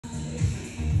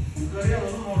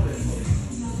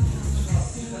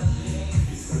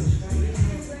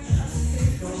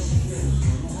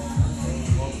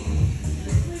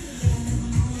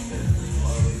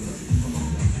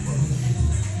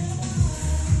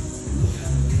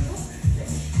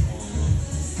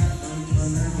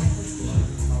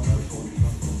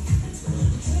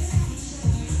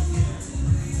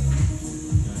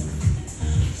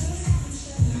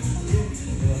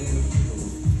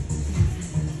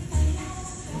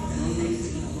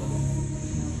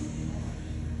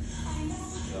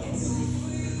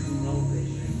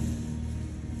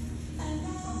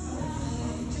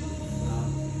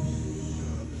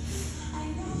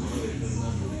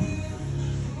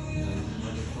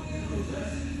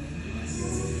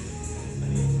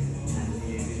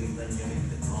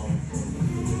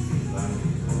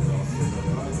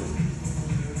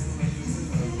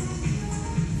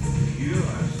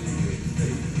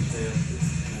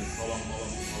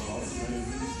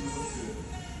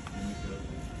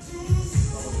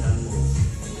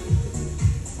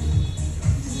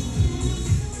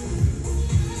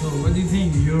What do you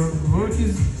think? Your work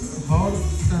is hard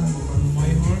than my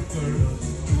work, or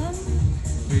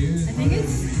for you? I think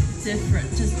it's different,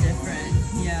 just different.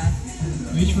 Yeah.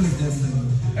 Which one is different?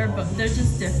 Or they're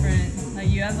just different. Like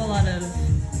you have a lot of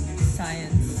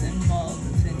science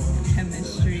involved in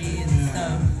chemistry and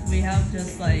stuff. We have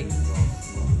just like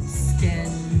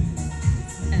skin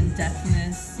and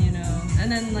deftness, you know,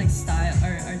 and then like style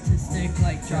or artistic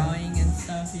like drawing and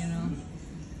stuff, you know.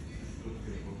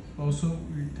 Also,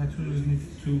 tattoos need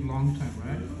too long time,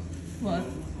 right? What?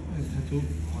 Tattoos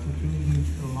need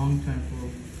a long time for.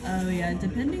 Oh yeah,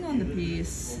 depending on the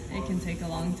piece, it can take a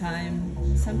long time.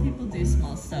 Some people do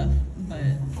small stuff, but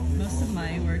most of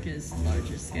my work is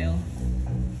larger scale.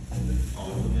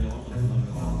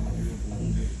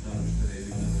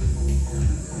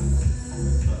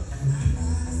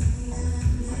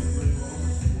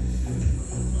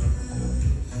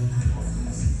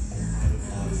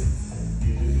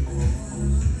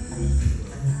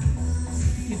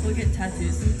 People get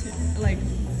tattoos in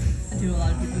do a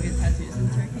lot of people get tattoos in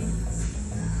Turkey?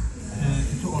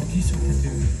 Tattoo artists or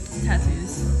tattoo?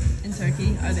 Tattoos in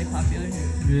Turkey, are they popular?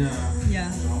 Yeah.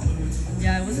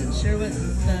 Yeah, I wasn't sure what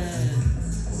the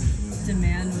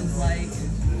demand was like,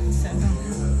 so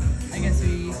I guess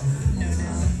we know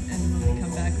now, and when we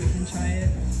come back we can try it.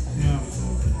 Yeah.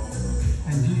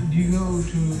 And do you went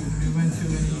to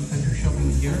any tattoo shop in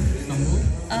here, Istanbul?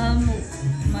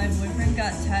 My boyfriend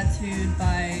got tattooed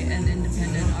by an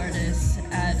independent artist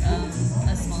at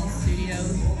a small studio.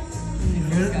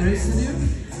 Where studio?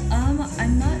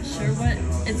 I'm not sure what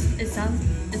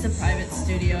it's a private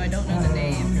studio. I don't know the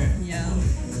name. Okay. Yeah.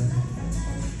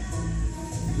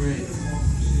 Great.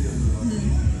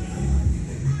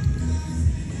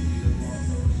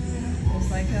 It's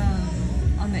like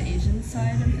on the Asian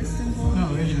side of Istanbul.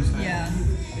 No, Asian side. Yeah.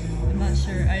 I'm not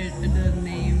sure the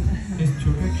name. Is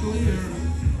Turk actually, or?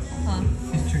 Huh?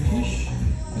 He's Turkish?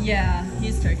 Yeah,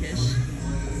 he's Turkish.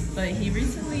 But he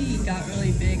recently got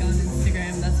really big on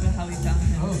Instagram. That's how we found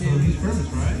him Oh, too. so he's famous,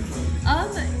 right?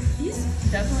 He's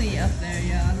definitely up there,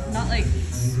 yeah. Not like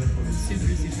super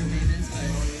famous,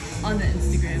 but on the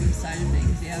Instagram side of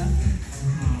things, yeah.